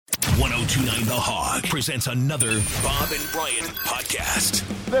1029 The Hog presents another Bob and Brian podcast.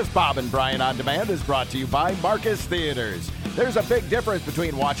 This Bob and Brian On Demand is brought to you by Marcus Theaters. There's a big difference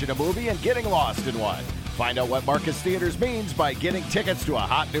between watching a movie and getting lost in one. Find out what Marcus Theaters means by getting tickets to a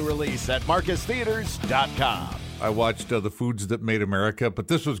hot new release at marcustheaters.com. I watched The Foods That Made America, but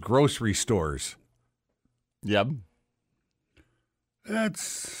this was grocery stores. Yep.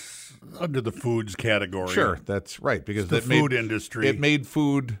 That's under the foods category. Sure, that's right. Because the food industry. It made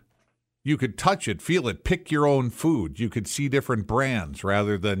food, you could touch it, feel it, pick your own food. You could see different brands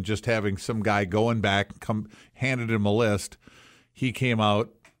rather than just having some guy going back, handed him a list. He came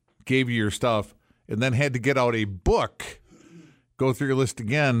out, gave you your stuff, and then had to get out a book, go through your list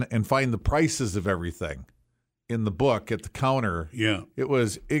again, and find the prices of everything in the book at the counter. Yeah. It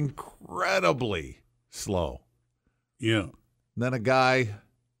was incredibly slow. Yeah. And then a guy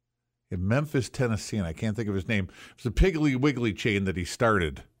in Memphis, Tennessee, and I can't think of his name. It was a Piggly Wiggly chain that he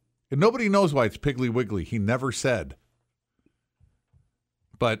started. And nobody knows why it's Piggly Wiggly. He never said.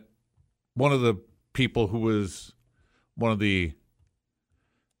 But one of the people who was one of the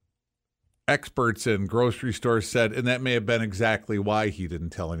experts in grocery stores said, and that may have been exactly why he didn't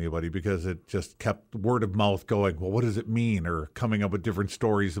tell anybody, because it just kept word of mouth going, well, what does it mean? Or coming up with different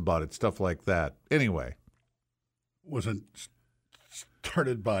stories about it, stuff like that. Anyway. Wasn't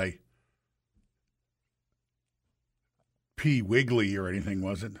started by P. Wiggly or anything,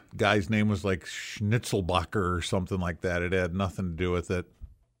 was it? Guy's name was like Schnitzelbacher or something like that. It had nothing to do with it.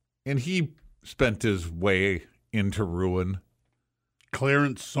 And he spent his way into ruin.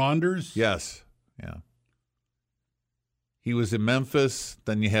 Clarence Saunders? Yes. Yeah. He was in Memphis.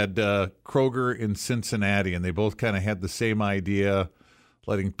 Then you had Kroger in Cincinnati, and they both kind of had the same idea,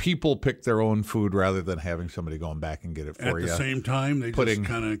 letting people pick their own food rather than having somebody going back and get it for you. At the same time, they just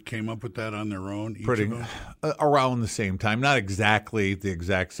kind of came up with that on their own, each of them? Around the same time. Not exactly the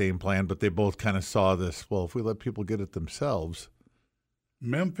exact same plan, but they both kind of saw this, well, if we let people get it themselves.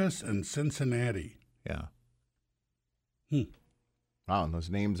 Memphis and Cincinnati. Yeah. Wow, and those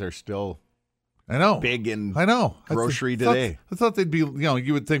names are still big in grocery today. I thought they'd be,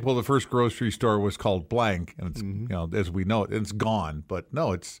 you would think, well, the first grocery store was called blank, and it's, as we know it, and it's gone. But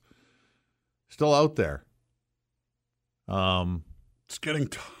no, it's still out there. It's getting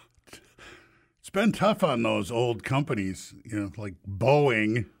it's been tough on those old companies, like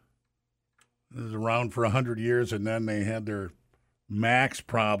Boeing. It was around for 100 years, and then they had their MAX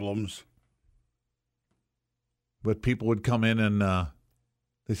problems. But people would come in and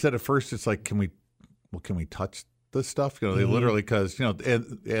they said at first, it's like, can we touch this stuff? They literally, because,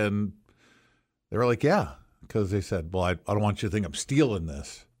 and they were like, yeah, because they said, well, I don't want you to think I'm stealing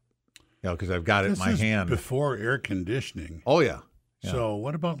this, because I've got it in my hand. Before air conditioning. Oh, yeah. So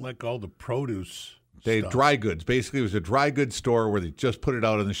what about like all the produce stuff? Dry goods. Basically, it was a dry goods store where they just put it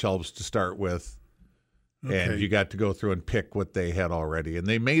out on the shelves to start with. Okay. And you got to go through and pick what they had already. And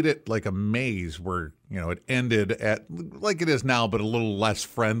they made it like a maze where, it ended at like it is now, but a little less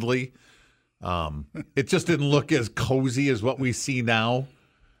friendly. It just didn't look as cozy as what we see now.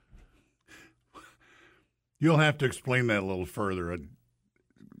 You'll have to explain that a little further.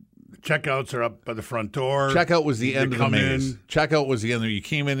 Checkouts are up by the front door. Checkout was the end of the maze. Checkout was the end. You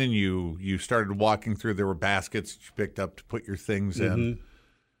came in and you started walking through. There were baskets that you picked up to put your things in.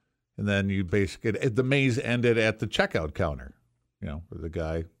 And then you basically, the maze ended at the checkout counter, where the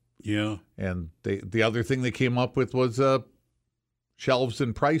guy. Yeah. And the other thing they came up with was shelves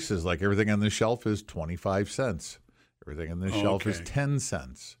and prices. Like everything on the shelf is 25 cents. Everything on the shelf is 10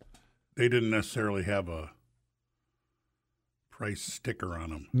 cents. They didn't necessarily have a price sticker on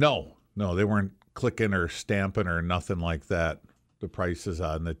them. No, they weren't clicking or stamping or nothing like that. The prices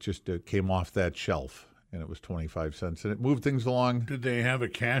on that just came off that shelf. And it was 25 cents, and it moved things along. Did they have a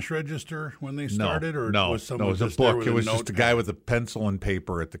cash register when they started? No, was it was a book. It was just a guy with a pencil and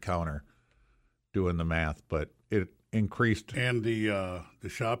paper at the counter doing the math, but it increased. And the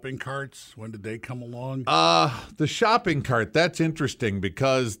shopping carts, when did they come along? The shopping cart, that's interesting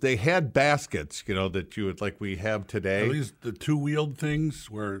because they had baskets, that you would, like we have today. Are these the two-wheeled things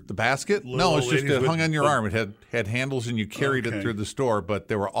where the basket? No, it's just it hung on your arm. It had handles and you carried it through the store, but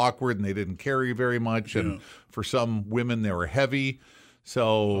they were awkward and they didn't carry very much. And for some women, they were heavy.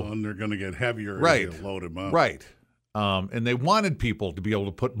 So and they're going to get heavier right, as you load them up. Right. And they wanted people to be able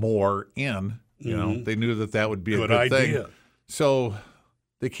to put more in. They knew that would be a good idea. thing. So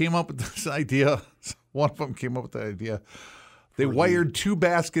they came up with this idea. One of them came up with the idea. They wired two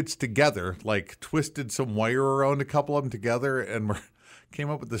baskets together, like twisted some wire around a couple of them together, and came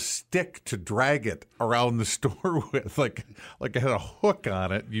up with a stick to drag it around the store with. Like it had a hook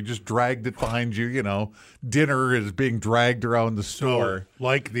on it. You just dragged it behind you. Dinner is being dragged around the store. So,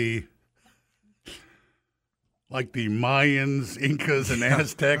 like the Like the Mayans, Incas, and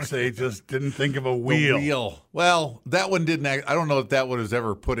Aztecs, they just didn't think of a wheel. The wheel. Well, that one didn't. I don't know if that one was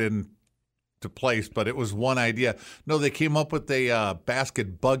ever put into place, but it was one idea. No, they came up with a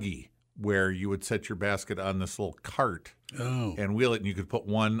basket buggy where you would set your basket on this little cart and wheel it, and you could put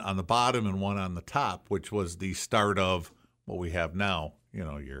one on the bottom and one on the top, which was the start of what we have now.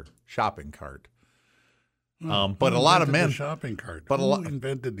 Your shopping cart. But a lot of men the shopping cart. But Who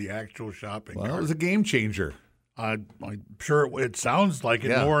invented the actual shopping cart? Well, it was a game changer. I'm sure it sounds like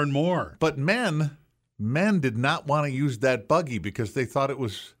it more and more. But men did not want to use that buggy because they thought it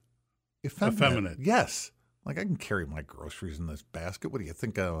was effeminate. Yes. Like, I can carry my groceries in this basket. What do you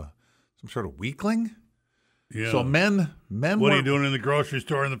think of some sort of weakling? Yeah. So men what are you doing in the grocery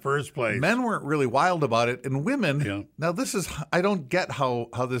store in the first place? Men weren't really wild about it. And women, now this is, I don't get how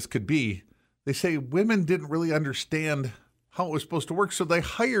this could be. They say women didn't really understand how it was supposed to work. So they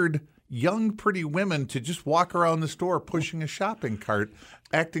hired young, pretty women to just walk around the store pushing a shopping cart,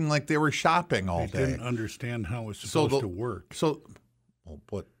 acting like they were shopping all day. They didn't understand how it was supposed to work. So,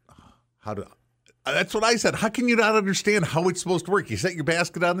 that's what I said. How can you not understand how it's supposed to work? You set your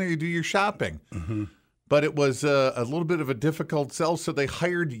basket on there, you do your shopping. Mm-hmm. But it was a little bit of a difficult sell, so they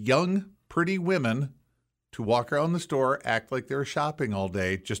hired young, pretty women to walk around the store, act like they were shopping all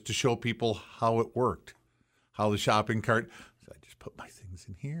day, just to show people how it worked, how the shopping cart. So I just put my things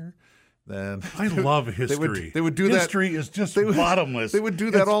in here. Then I love history. They would do history that. History is just bottomless. They would do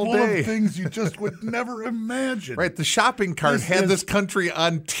that all day. It's full of things you just would never imagine. Right, the shopping cart had this country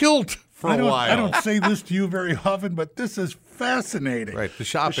on tilt for a while. I don't say this to you very often, but this is fascinating. Right, the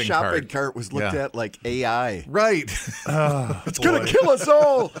shopping cart was looked at like AI. Right. It's going to kill us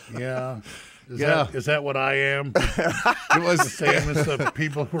all. Yeah. Is that what I am? It was the same as the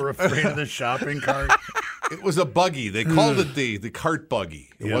people who are afraid of the shopping cart. It was a buggy. They called it the cart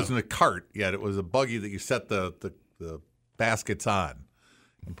buggy. It wasn't a cart yet. It was a buggy that you set the baskets on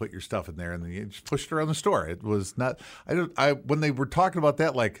and put your stuff in there, and then you just pushed around the store. It was not. When they were talking about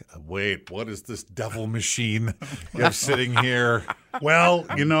that, like, wait, what is this devil machine you have sitting here? Well,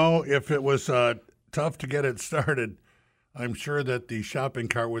 if it was tough to get it started, I'm sure that the shopping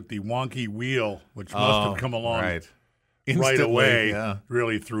cart with the wonky wheel, which must have come along right away,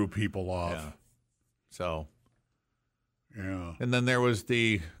 really threw people off. Yeah. So, yeah. And then there was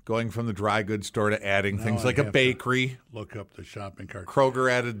the going from the dry goods store to adding things like a bakery. Look up the shopping cart.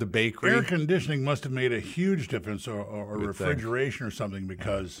 Kroger added the bakery. Air conditioning must have made a huge difference, or refrigeration or something,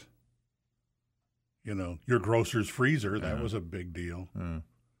 because, your grocer's freezer, that was a big deal.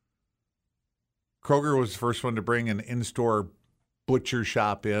 Kroger was the first one to bring an in-store butcher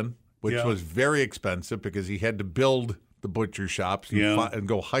shop in, which was very expensive because he had to build the butcher shops and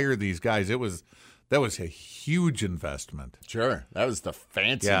go hire these guys. That was a huge investment. Sure. That was the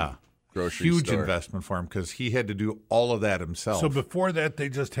fancy grocery huge store. Investment for him because he had to do all of that himself. So before that, they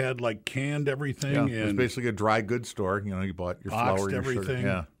just had like canned everything. Yeah, it was basically a dry goods store. You bought your flour, your everything. Sugar.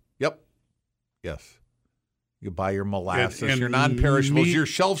 Yeah. Yep. Yes. You buy your molasses, your non-perishables, your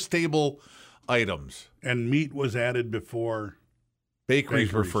shelf-stable items. And meat was added before.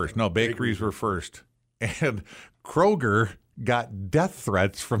 Bakeries were first. No, bakeries were first. And Kroger got death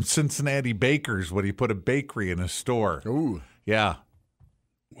threats from Cincinnati bakers when he put a bakery in his store. Ooh. Yeah.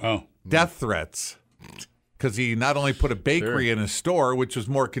 Wow. Death threats. Because he not only put a bakery in his store, which was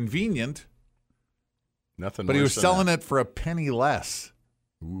more convenient, but he was selling it for a penny less.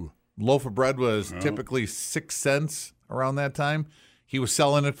 Ooh. Loaf of bread was typically 6 cents around that time. He was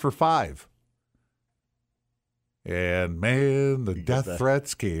selling it for 5. And, man, the death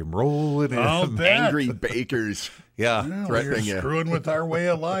threats came rolling in. Angry bakers. Yeah. Threatening you. Screwing with our way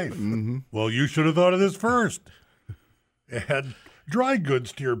of life. Mm-hmm. Well, you should have thought of this first. Add dry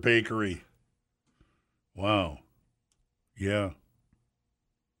goods to your bakery. Wow. Yeah.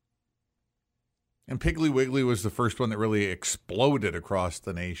 And Piggly Wiggly was the first one that really exploded across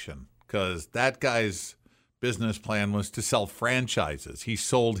the nation because that guy's business plan was to sell franchises. He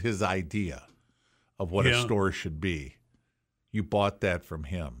sold his idea of what a store should be. You bought that from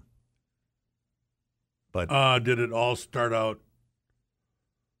him. But did it all start out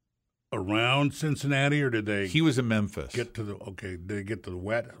around Cincinnati, or did they? He was in Memphis. Did they get to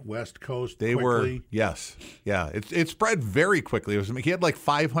the West Coast? They quickly? were. Yes, yeah. It spread very quickly. He had like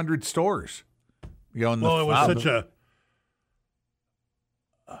 500 stores. It was such a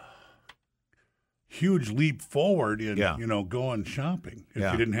huge leap forward in going shopping.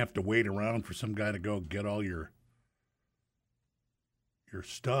 If you didn't have to wait around for some guy to go get all your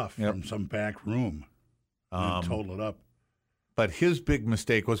stuff from some back room and total it up. But his big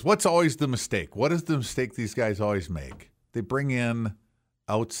mistake was, what's always the mistake? What is the mistake these guys always make? They bring in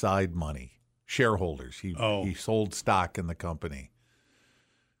outside money. shareholders. He sold stock in the company.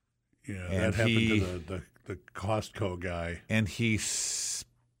 Yeah, And that happened to the Costco guy. And he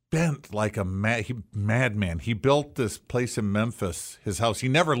spent like a madman. He built this place in Memphis, his house. He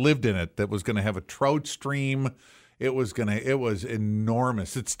never lived in it. That was going to have a trout stream. It was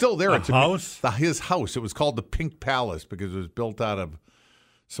enormous. It's still there. It's house? His house. It was called the Pink Palace because it was built out of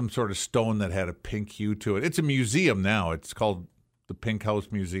some sort of stone that had a pink hue to it. It's a museum now. It's called the Pink House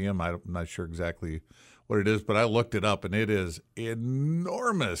Museum. I'm not sure exactly what it is, but I looked it up, and it is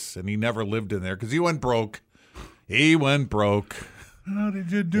enormous. And he never lived in there because he went broke. He went broke. How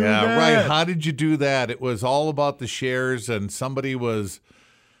did you do that? Yeah, right. How did you do that? It was all about the shares, and it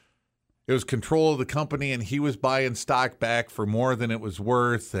was control of the company, and he was buying stock back for more than it was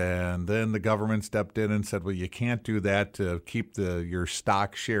worth. And then the government stepped in and said, well, you can't do that to keep your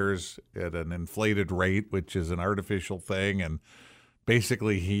stock shares at an inflated rate, which is an artificial thing. And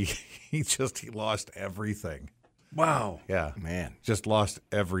basically, he lost everything. Wow. Yeah. Man. Just lost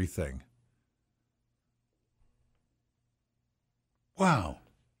everything. Wow.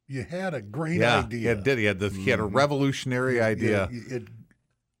 You had a great Yeah, idea. it did. He had a revolutionary idea. It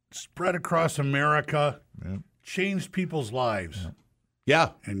spread across America, Yeah. changed people's lives.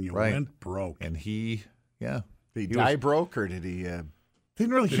 Yeah. And you right. went broke. And Did he He die broke, or did he? didn't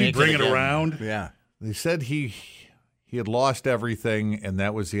really Did he bring it around? Yeah. They said he had lost everything, and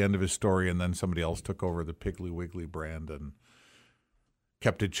that was the end of his story. And then somebody else took over the Piggly Wiggly brand and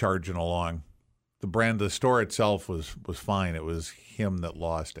kept it charging along. The store itself was fine. It was him that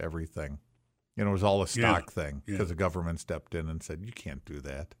lost everything. It was all a stock thing because the government stepped in and said, you can't do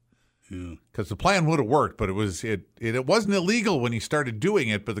that. Because the plan would have worked, but it wasn't illegal when he started doing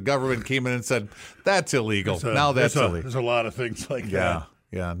it, but the government came in and said, that's illegal. Now that's illegal. There's a lot of things like that.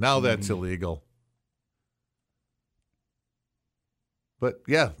 Yeah, now that's illegal. But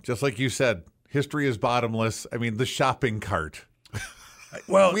yeah, just like you said, history is bottomless. I mean, the shopping cart.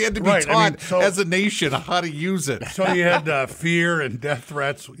 Well, we had to be taught as a nation how to use it. So you had fear and death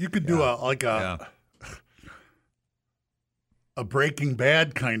threats. You could do a Breaking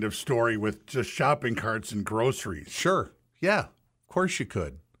Bad kind of story with just shopping carts and groceries. Sure. Yeah, of course you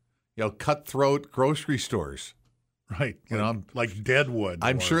could. Cutthroat grocery stores. Right. Like Deadwood.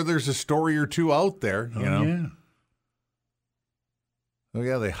 I'm sure there's a story or two out there. Yeah. Oh,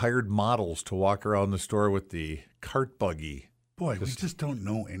 yeah, they hired models to walk around the store with the cart buggy. Boy, we just don't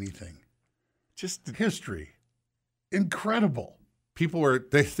know anything. Just history. Incredible. People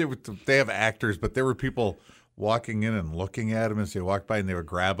they have actors, but there were people walking in and looking at them as they walked by, and they would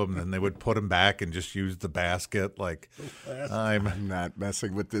grab them, and then they would put them back and just use the basket. Like, I'm not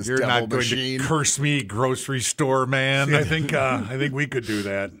messing with this. You're not going machine. to curse me, grocery store man. See, I think we could do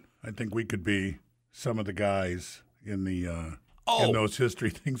that. I think we could be some of the guys in the in those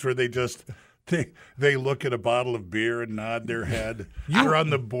history things where they just. They look at a bottle of beer and nod their head. They're on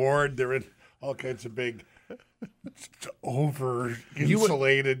the board. They're in all kinds of big,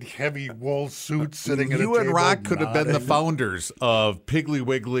 over-insulated, heavy wool suits sitting at a table. You and Rock could have been the founders of Piggly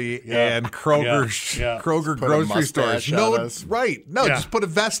Wiggly and Kroger grocery stores. Just put a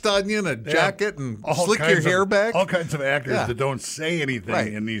vest on you and a jacket and slick your hair back. All kinds of actors that don't say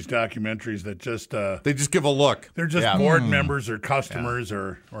anything in these documentaries that just... they just give a look. They're just board members or customers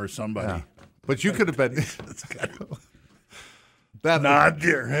or somebody. Yeah. But you could have been... nod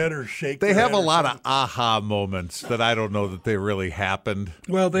your head or shake They have a lot of aha moments that I don't know that they really happened.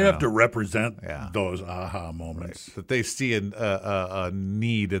 Well, they have to represent those aha moments. Right. That they see a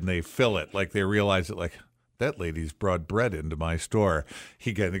need and they fill it. Like they realize it, like, that lady's brought bread into my store.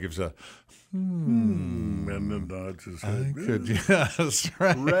 He kind of gives a... And then nods his head. Yes,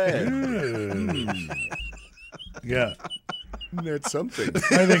 right. Yeah. That's something.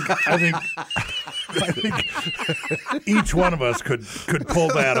 I think each one of us could pull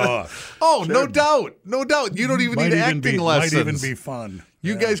that off. Oh, sure. No doubt. You don't even need acting lessons. Might even be fun.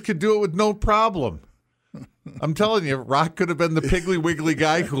 You guys could do it with no problem. I'm telling you, Rock could have been the Piggly Wiggly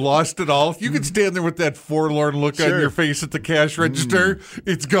guy who lost it all. You could stand there with that forlorn look on your face at the cash register.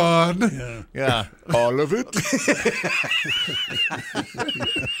 It's gone. Yeah. All of it.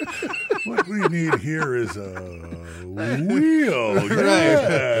 What we need here is a wheel.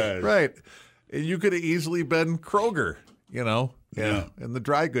 Yes. Right. And you could have easily been Kroger, in the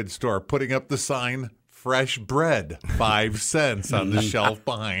dry goods store, putting up the sign, fresh bread, 5 cents on the shelf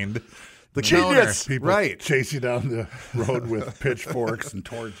behind the counter. People chase you down the road with pitchforks and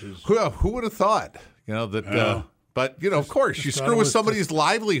torches. Who would have thought, that, but, of course, you screw with somebody's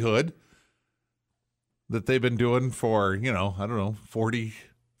livelihood that they've been doing for, 40,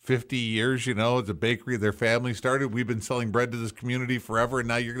 50 years, the bakery their family started. We've been selling bread to this community forever, and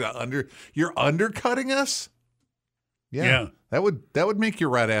now you're undercutting us? Yeah. That would make you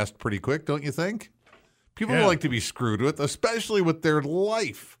red-assed pretty quick, don't you think? People like to be screwed with, especially with their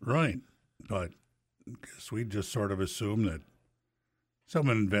life. Right. But I guess we just sort of assume that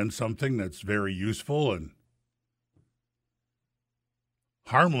someone invents something that's very useful and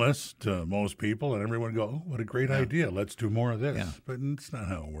harmless to most people, and everyone go, oh, what a great idea. Let's do more of this. Yeah. But it's not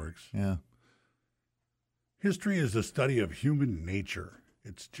how it works. Yeah. History is the study of human nature.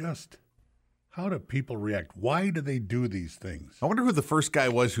 It's just, how do people react? Why do they do these things? I wonder who the first guy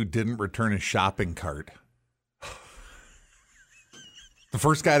was who didn't return a shopping cart. The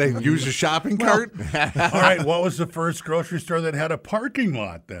first guy to use a shopping cart? All right, what was the first grocery store that had a parking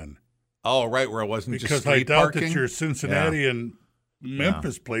lot then? Oh, right, where it wasn't Because just street I doubt parking. that your Cincinnati and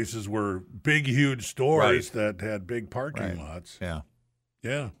Memphis places were big, huge stores that had big parking lots. Yeah.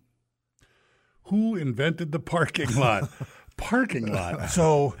 Yeah. Who invented the parking lot? Parking lot.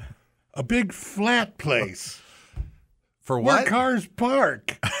 So, a big flat place For where what? cars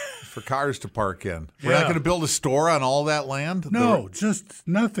park. For cars to park in. We're not going to build a store on all that land? No, just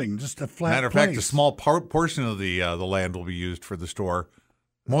nothing. Just a flat Matter of place. fact, a small portion of the land will be used for the store.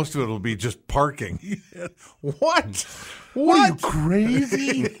 Most of it will be just parking. Yes. What? What are you,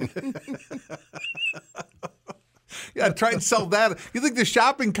 crazy? Yeah, try and sell that. You think the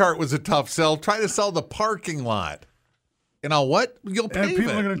shopping cart was a tough sell? Try to sell the parking lot. You know what? You'll And pay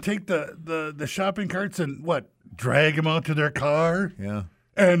people are it. going to take the shopping carts and what? Drag them out to their car? Yeah.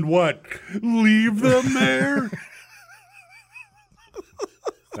 And what? Leave them there?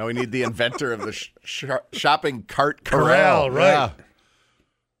 Now we need the inventor of the shopping cart Corral, corral. right. Yeah.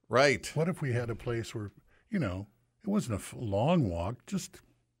 Right. What if we had a place where, it wasn't a long walk, just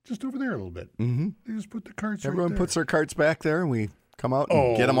over there a little bit. Mm-hmm. They just put the carts Everyone right there. puts their carts back there, and we come out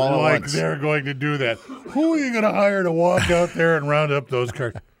and get them all like at once. they're going to do that. Who are you going to hire to walk out there and round up those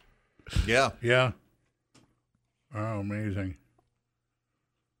carts? Yeah. Yeah. Oh, amazing.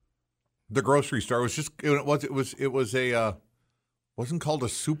 The grocery store was just wasn't called a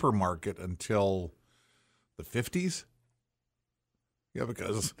supermarket until the 50s. Yeah,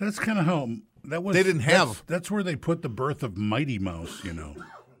 because That's kind of how that was. They didn't have- That's where they put the birth of Mighty Mouse.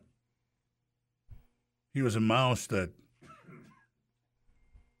 He was a mouse that,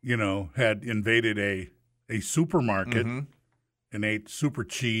 had invaded a supermarket and ate super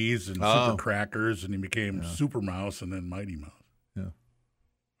cheese and super crackers, and he became Super Mouse and then Mighty Mouse. Yeah.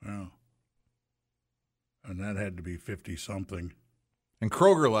 Wow. And that had to be 50-something. And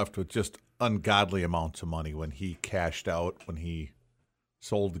Kroger left with just ungodly amounts of money when he cashed out, when he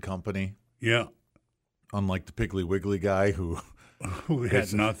sold the company. Yeah. Unlike the Piggly Wiggly guy who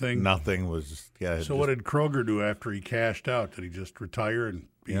had nothing. Nothing was, So what did Kroger do after he cashed out? Did he just retire and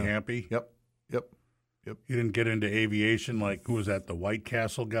be happy? Yep. He didn't get into aviation like, who was that, the White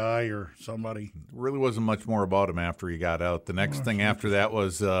Castle guy or somebody? Really wasn't much more about him after he got out. The next thing after that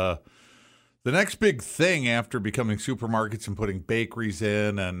was the next big thing after becoming supermarkets and putting bakeries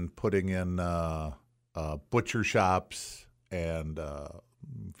in and putting in butcher shops and a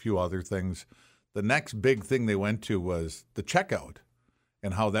few other things. The next big thing they went to was the checkout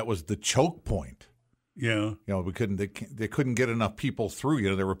and how that was the choke point. Yeah. They couldn't get enough people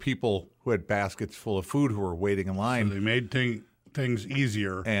through. There were people who had baskets full of food who were waiting in line. So they made things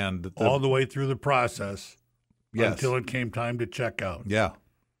easier And all the way through the process yes. until it came time to check out. Yeah.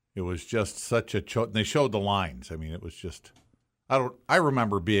 It was just such a choke. They showed the lines. I mean, it was just I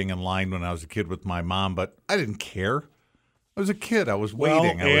remember being in line when I was a kid with my mom, but I didn't care. I was a kid. I was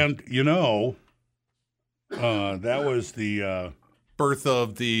waiting. That was the birth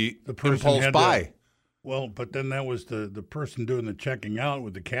of the person impulse had buy. but then that was the person doing the checking out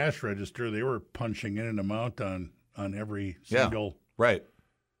with the cash register. They were punching in an amount on every single Right.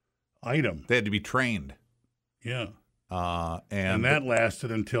 item. They had to be trained. Yeah. And that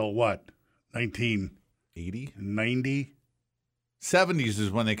lasted until what? 1990? 80? 70s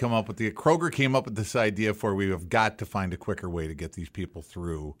is when they come up with Kroger came up with this idea for we have got to find a quicker way to get these people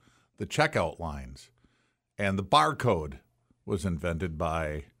through the checkout lines. And the barcode was invented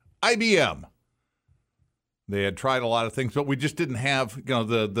by IBM. They had tried a lot of things, but we just didn't have,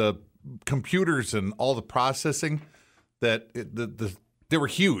 the computers and all the processing they were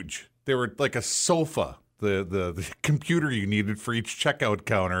huge. They were like a sofa. The computer you needed for each checkout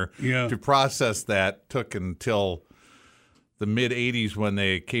counter to process that took until the mid-'80s when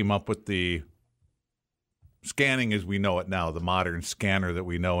they came up with the scanning as we know it now, the modern scanner that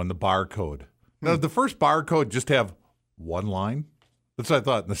we know, and the barcode. Now, did the first barcode just have one line? That's what I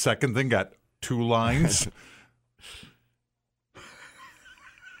thought. And the second thing got two lines.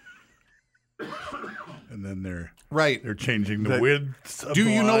 and then they're Right. changing the widths of Do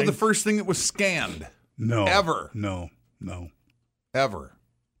the you know line. the first thing that was scanned? No. Ever. No. Ever.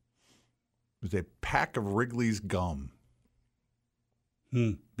 It was a pack of Wrigley's gum.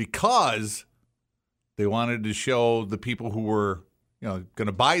 Because they wanted to show the people who were, going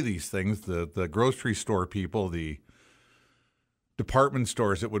to buy these things, the grocery store people, the department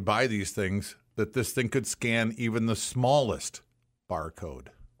stores that would buy these things, that this thing could scan even the smallest barcode.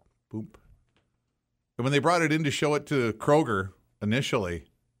 Boop. And when they brought it in to show it to Kroger initially,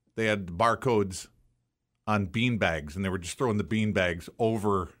 they had barcodes on bean bags, and they were just throwing the bean bags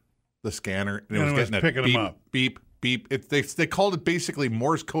over the scanner, and And it was getting picking beep, them up. beep, beep. They called it basically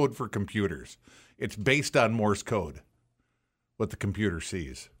Morse code for computers. It's based on Morse code, what the computer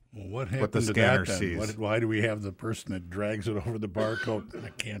sees. Well, what happened What the to scanner that then? sees. Why do we have the person that drags it over the barcode and I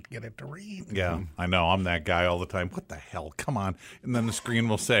can't get it to read? Yeah, I know. I'm that guy all the time. What the hell? Come on. And then the screen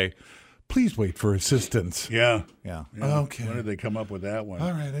will say, please wait for assistance. Yeah. Yeah. Yeah. Okay. When did they come up with that one?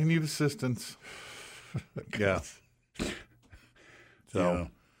 All right. I need assistance. Yeah.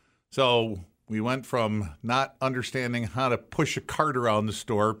 So we went from not understanding how to push a cart around the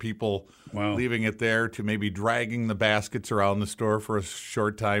store, people Wow. leaving it there, to maybe dragging the baskets around the store for a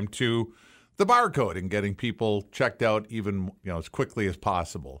short time, to the barcode and getting people checked out even as quickly as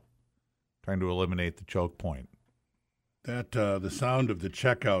possible, trying to eliminate the choke point. That the sound of the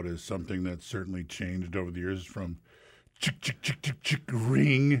checkout is something that's certainly changed over the years from chick, chick, chick, chick, chick,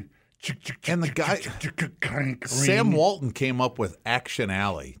 ring, chick, chick, chick, And the chick, guy- chick, chick, chick, crank, Sam ring. Walton came up with Action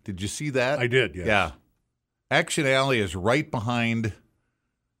Alley. Did you see that? I did, yes. Yeah. Action Alley is right behind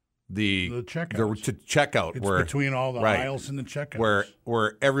the checkouts. checkout. It's where, between all the right, aisles and the checkouts.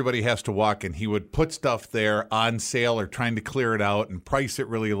 where everybody has to walk, and he would put stuff there on sale or trying to clear it out and price it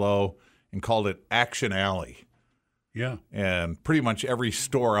really low and called it Action Alley. Yeah. And pretty much every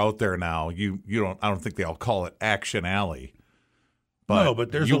store out there now, I don't think they all call it Action Alley.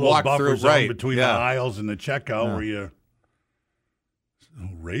 But there's you a little walk buffer through, zone right, between yeah. the aisles and the checkout Yeah. where you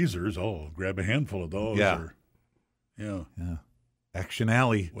razors. Grab a handful of those. Yeah. Yeah. Action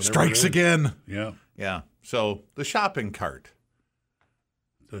Alley Whatever strikes it is. again. Yeah. Yeah. So the shopping cart.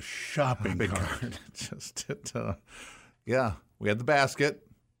 The shopping cart. Yeah. We had the basket.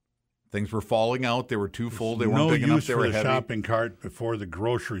 Things were falling out. They were too full. They weren't no big enough. use They for were the heavy. shopping cart before the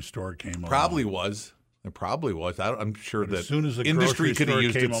grocery store came along. Probably was. There probably was. I'm sure But that as soon as the industry grocery could have store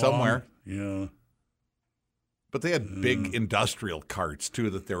used came it somewhere. along, yeah. But they had big industrial carts too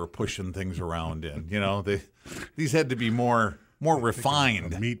that they were pushing things around in. These had to be more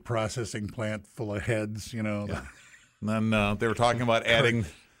refined. A meat processing plant full of heads, And then they were talking about adding.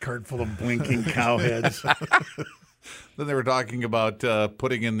 cart full of blinking cow heads. Then they were talking about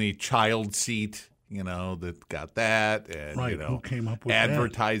putting in the child seat. That got that, and Right, who came up with that?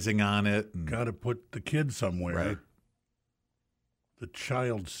 advertising on it. And, Got to put the kid somewhere. Right. The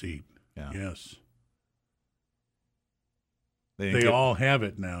child seat. Yeah. Yes. They They all have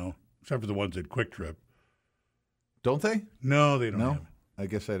it now, except for the ones at Quick Trip. don't they? No, they don't No, have it. I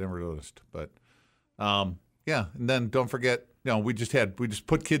guess I never noticed. But yeah, and then don't forget, we just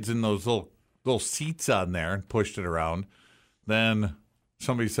put kids in those little seats on there and pushed it around. Then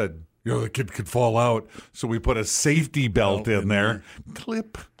somebody said, the kid could fall out, so we put a safety belt in there.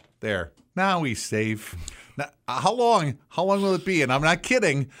 Clip there. Now he's safe. Now, how long will it be? And I'm not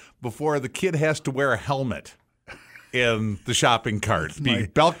kidding. Before the kid has to wear a helmet in the shopping cart, be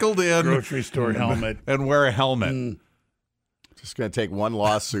buckled in, Grocery store helmet. and wear a helmet. Just going to take one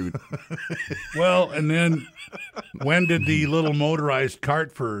lawsuit. Well, and then when did the little motorized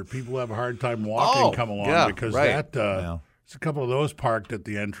cart for people who have a hard time walking come along? yeah, Because right. there's a couple of those parked at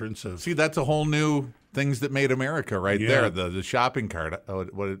the entrance of. See, that's a whole new things that made America right Yeah. there. The shopping cart,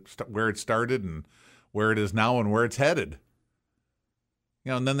 where it started and where it is now and where it's headed.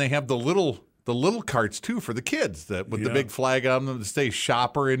 And then they have the little carts too for the kids with the Yeah. big flag on them that say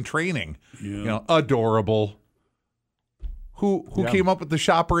 "Shopper in Training." Yeah. Adorable. Who came up with the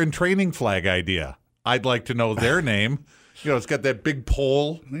Shopper in Training flag idea? I'd like to know their name. It's got that big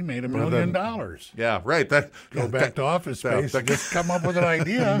pole. They made $1 million. Yeah, right. Go back to Office Space that- and just come up with an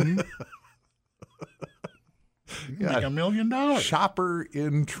idea. Yeah. Make $1 million. Shopper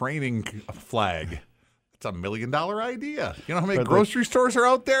in Training flag. It's $1 million idea. You know how many grocery stores are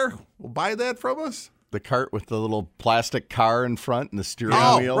out there? Will buy that from us? The cart with the little plastic car in front and the steering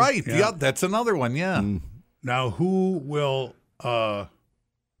Oh, wheel. right. Yeah. Yeah, that's another one. Yeah. Now, who will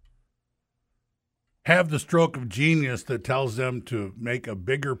have the stroke of genius that tells them to make a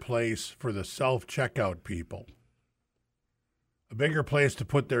bigger place for the self-checkout people? A bigger place to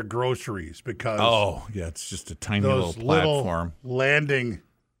put their groceries because Oh, yeah. It's just a tiny little those little platform. landing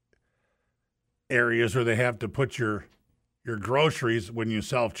areas where they have to put your groceries when you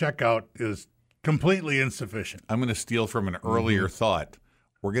self-checkout is completely insufficient. I'm going to steal from an earlier thought.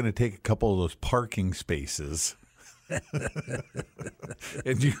 We're going to take a couple of those parking spaces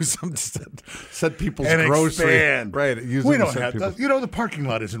and use them to set people's And groceries. expand. Right. Use We them to don't set have people's- to. You know, the parking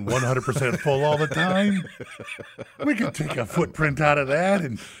lot isn't 100% full all the time. We could take a footprint out of that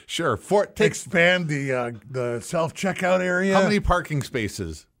and Sure. expand the self-checkout area. How many parking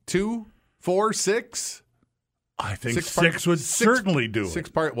spaces? 2, 4, 6? I think Six six would certainly do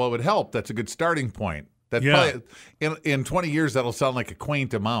it. Well, it would help. That's a good starting point. That Yeah. probably, in 20 years, that'll sound like a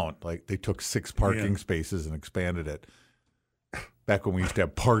quaint amount. Like they took 6 parking spaces and expanded it. Back when we used to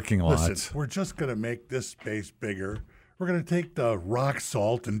have parking lots. Listen, we're just going to make this space bigger. We're going to take the rock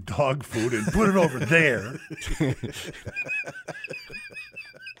salt and dog food and put it over there.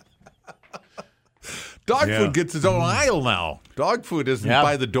 Dog Yeah. food gets its own aisle now. Dog food isn't Yeah.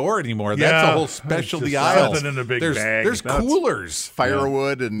 by the door anymore. Yeah. That's a whole It's specialty just aisle. something in a big there's bag. there's That's- coolers.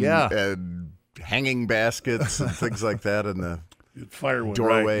 Firewood and Yeah. hanging baskets and things like that in the Firewood,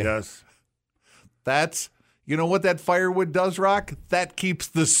 Doorway. right? Yes. That's, you know what that firewood does, Rock? That keeps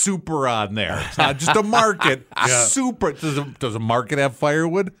the super on there. It's not just a market. Yeah. Super. Does a market have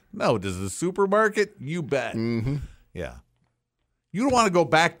firewood? No. Does the supermarket? You bet. Mm-hmm. Yeah. You don't want to go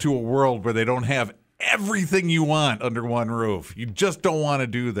back to a world where they don't have everything you want under one roof. You just don't want to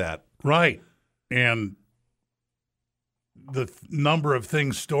do that. Right. And the number of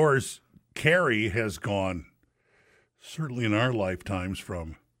things stores carry has gone, certainly in our lifetimes,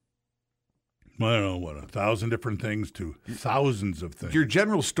 from, I don't know, 1,000 different things to thousands of things. Your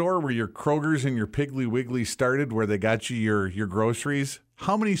general store where your Kroger's and your Piggly Wiggly started, where they got you your groceries,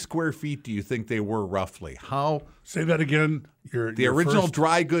 how many square feet do you think they were roughly? Say that again. The original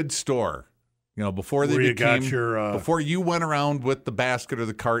dry goods store, before they Where you became, got your, before you went around with the basket or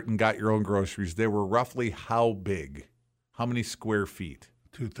the cart and got your own groceries, they were roughly how big? How many square feet?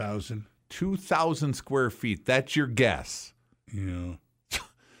 2,000. 2,000 square feet. That's your guess. Yeah.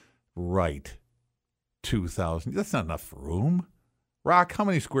 Right. 2,000. That's not enough room. Rock, how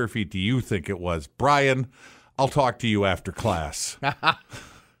many square feet do you think it was? Brian, I'll talk to you after class.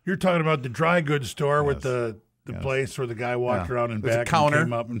 You're talking about the dry goods store with the place where the guy walked Yeah. around and There's a back counter. and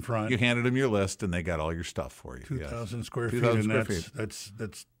came up in front. You handed them your list, and they got all your stuff for you. 2,000 square feet, 2,000 and square feet.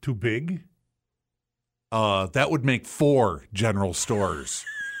 that's too big. That would make 4 general stores.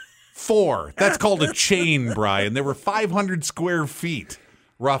 4. That's called a chain, Brian. There were 500 square feet,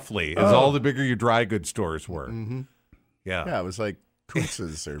 roughly, is all the bigger your dry goods stores were. Mm-hmm. Yeah. Yeah, it was like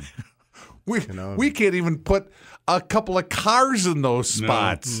Kuntz's or We can't even put a couple of cars in those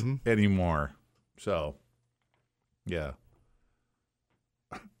spots anymore. So, yeah.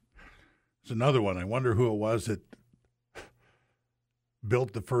 There's another one. I wonder who it was that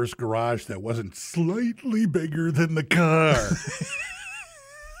built the first garage that wasn't slightly bigger than the car.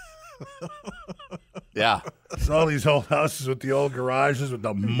 yeah, It's all these old houses with the old garages with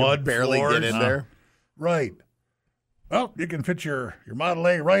the mud barely floors. get in there. Right. Well, you can fit your Model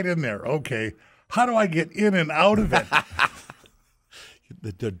A right in there. Okay. How do I get in and out of it?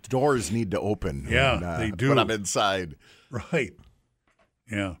 The doors need to open. Yeah, when, they do. When I'm inside. Right.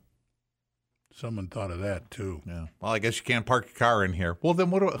 Yeah. Someone thought of that too. Yeah. Well, I guess you can't park a car in here. Well, then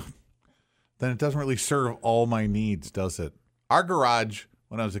then it doesn't really serve all my needs, does it? Our garage,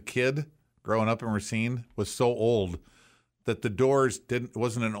 when I was a kid, growing up in Racine, was so old that the doors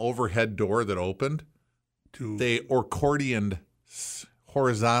wasn't an overhead door that opened. They accordioned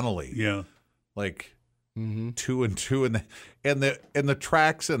horizontally. Yeah. Like 2 and 2, and the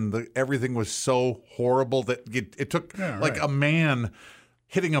tracks and everything was so horrible that it took like a man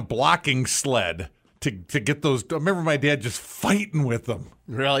hitting a blocking sled to get those. I remember my dad just fighting with them.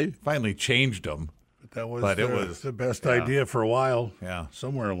 Really? Finally changed them. That was, But it was the best idea for a while. Yeah.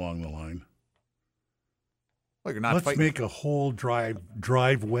 Somewhere along the line. Well, you're not Let's fighting. make a whole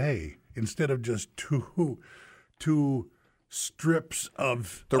driveway instead of just two strips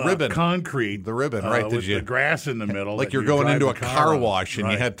of The ribbon. concrete. The ribbon, right, with did you- the grass in the middle. like that you're you going drive into the a car on. wash and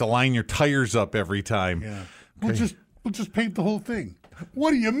Right. you had to line your tires up every time. Yeah. We'll just paint the whole thing.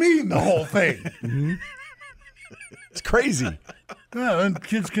 What do you mean the whole thing? It's crazy. Yeah, and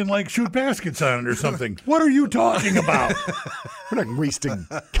kids can shoot baskets on it or something. What are you talking about? We're not wasting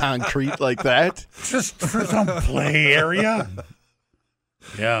concrete like that. Just for some play area.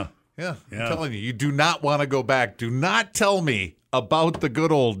 Yeah. Yeah, Yeah. I'm telling you, you do not want to go back. Do not tell me about the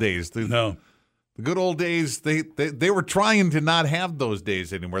good old days. No. The good old days, they were trying to not have those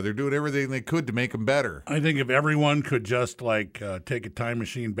days anymore. They're doing everything they could to make them better. I think if everyone could just take a time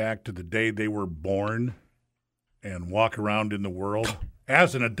machine back to the day they were born and walk around in the world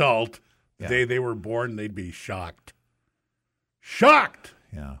as an adult, The day they were born, they'd be shocked. Shocked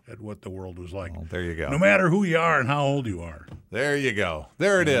Yeah. at what the world was like. Well, there you go. No matter who you are and how old you are. There you go.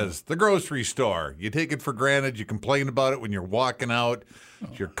 There it is. The grocery store. You take it for granted. You complain about it when you're walking out.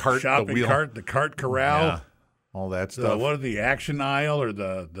 Your cart, Shopping the wheel. cart, the cart corral. Yeah. All that stuff. What the action aisle or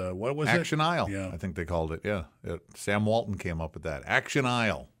the what was Action it? aisle. Yeah. I think they called it. Yeah. Sam Walton came up with that. Action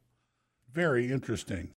aisle. Very interesting.